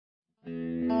Hey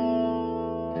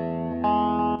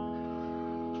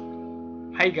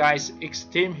guys, it's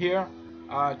Tim here.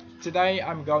 Today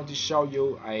I'm going to show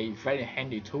you a very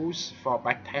handy tools for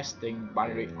backtesting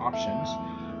binary options.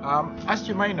 As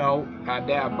you may know,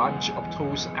 there are a bunch of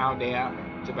tools out there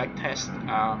to backtest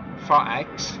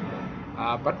Forex,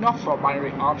 but not for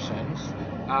binary options.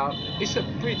 It's a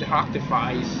pretty hard to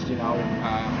find,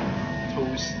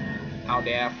 tools out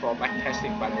there for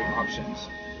backtesting binary options.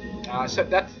 So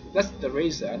that's the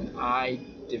reason I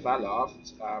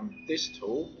developed this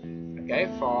tool, okay,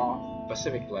 for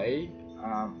specifically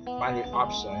binary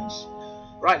options.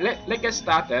 Right, let's get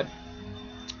started.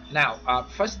 Now,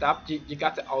 first up, you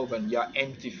got to open your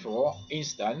MT4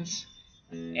 instance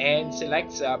and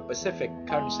select a specific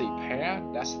currency pair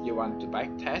that you want to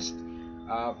backtest.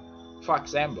 For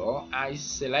example, I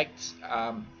select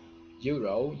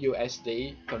Euro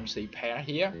USD currency pair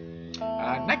here.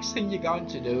 Next thing you're going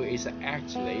to do is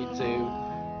actually to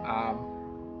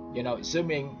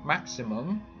zoom in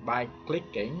maximum by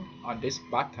clicking on this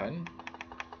button,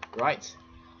 right?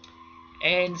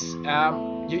 And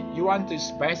you want to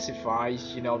specify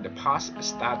the past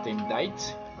starting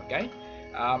date, okay,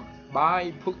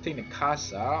 by putting the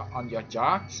cursor on your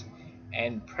chart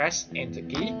and press enter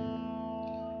key.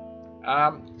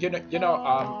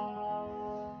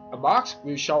 A box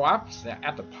will show up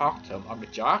at the bottom of the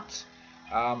chart.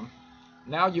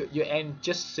 Now you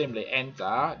just simply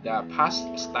enter the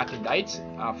past starting date.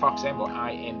 For example,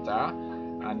 I enter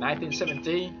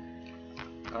 1970.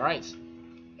 All right,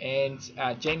 and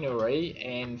January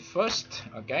and 1st.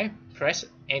 Okay, press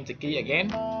enter key again.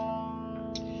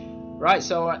 Right,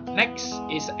 so next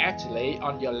is actually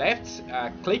on your left,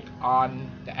 click on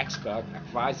the expert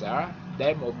advisor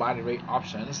demo binary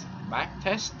options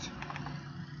backtest.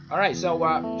 Alright, so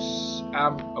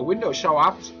a window show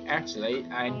up actually,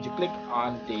 and you click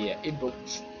on the input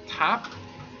tab,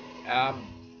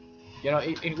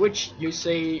 in which you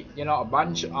see a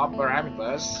bunch of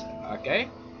parameters. Okay,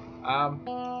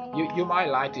 you might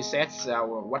like to set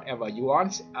whatever you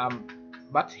want,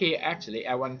 but here actually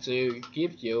I want to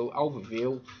give you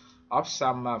overview of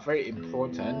some very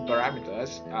important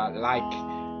parameters like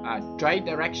trade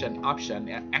direction option.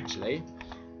 Actually,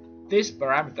 these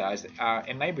parameters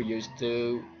enable you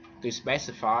to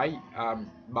specify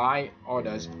buy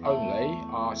orders only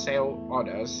or sell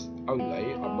orders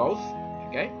only or both.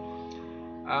 Okay.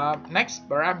 Next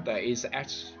parameter is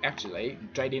actually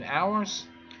trading hours.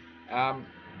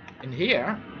 In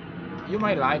here, you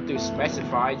might like to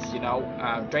specify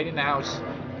trading hours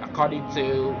according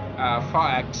to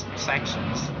Forex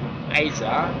sections,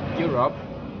 Asia, Europe,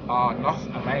 or North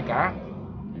America.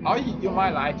 Or you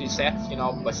might like to set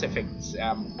specific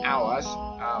hours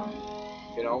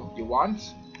you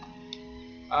want.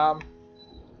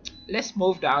 Let's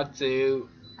move down to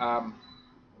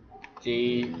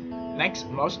the next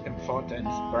most important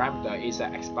parameter is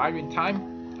expiring time.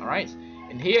 All right,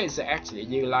 and here is actually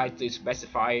you like to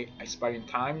specify expiring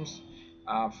times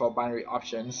for binary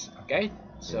options. Okay,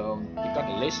 so you got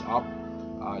a list of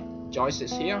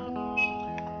choices here.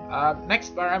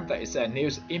 Next parameter is a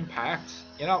news impact.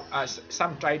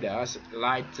 Some traders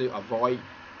like to avoid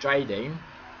trading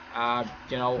a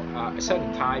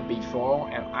certain time before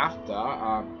and after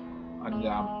an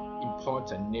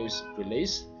important news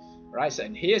release, right? So,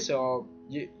 and here, so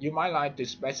you might like to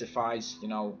specify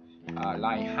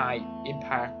like high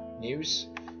impact news.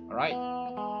 All right.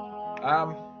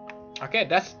 Okay,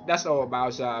 that's all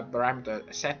about parameter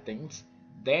settings.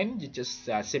 Then you just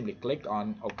simply click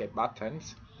on OK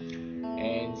buttons,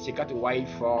 and you got to wait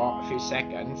for a few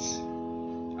seconds.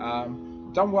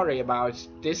 Don't worry about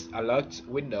this alert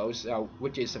windows,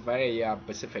 which is very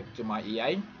specific to my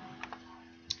EA.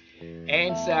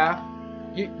 And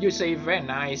you see very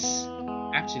nice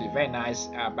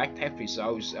backtest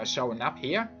results showing up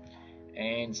here,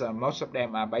 and most of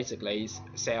them are basically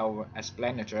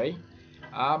self-explanatory.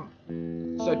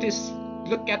 So this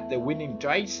look at the winning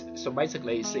trades. So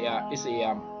basically it's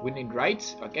a winning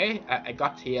rate. Okay, I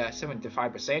got here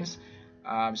 75%.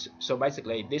 So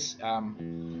basically this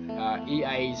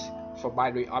EA's for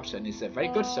binary option is very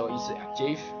good, so it's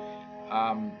achieved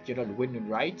the winning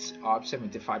rate of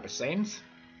 75%.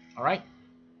 all right.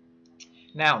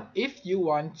 Now if you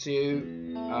want to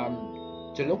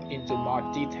look into more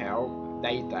detailed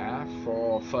data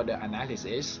for further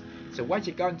analysis, so what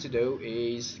you're going to do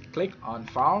is click on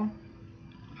File,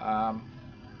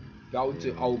 go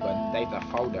to Open Data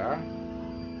Folder,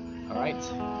 alright,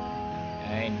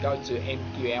 and go to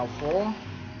MQL4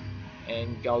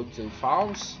 and go to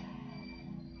Files,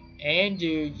 and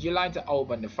you like to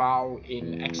open the file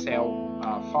in Excel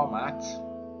format.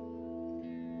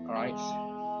 Alright,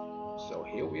 So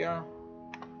here we are.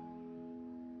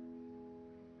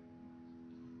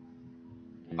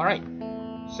 All right.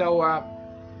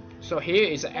 So here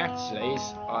is actually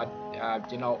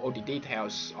you know, all the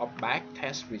details of back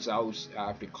test results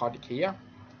recorded here.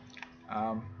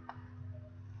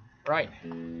 Right.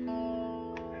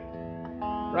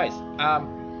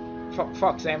 For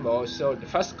example, so the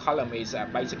first column is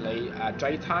basically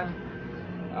trade time.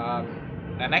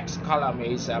 The next column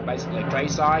is basically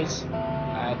trade size.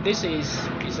 This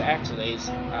is actually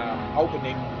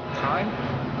opening time,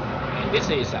 and this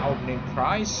is opening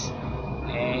price,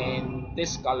 and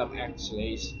this column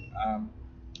actually is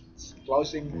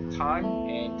closing time,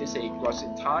 and this is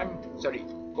closing time. Sorry,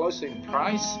 closing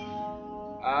price.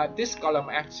 This column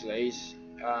actually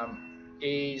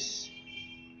is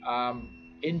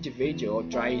individual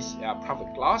trades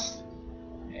profit loss,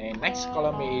 and next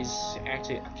column is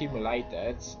actually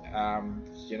accumulated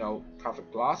you know,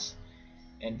 profit loss,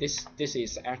 and this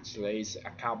is actually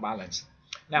account balance.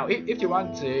 Now if you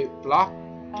want to plot,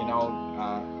 you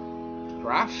know,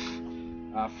 graph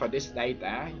for this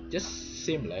data, just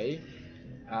simply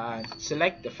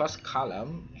select the first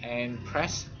column and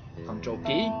press Ctrl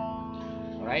key.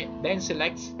 Alright, then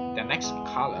select the next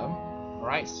column.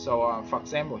 Alright, so for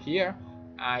example here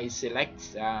I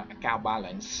select account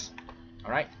balance.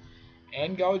 Alright,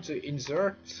 and go to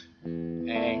insert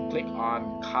and click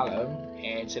on column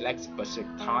and select specific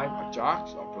time or chart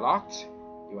or plot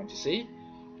you want to see.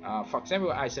 For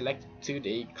example, I select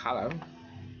 2D column.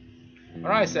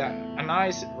 Alright, so a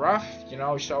nice graph, you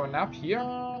know, showing up here.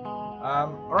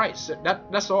 Alright, so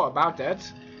that's all about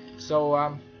that.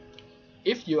 So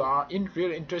if you are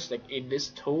really interested in this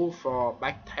tool for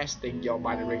backtesting your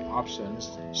binary options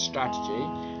strategy,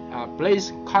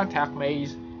 please contact me,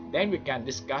 then we can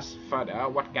discuss further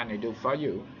what can I do for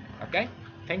you. Okay,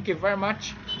 thank you very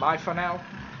much. Bye for now.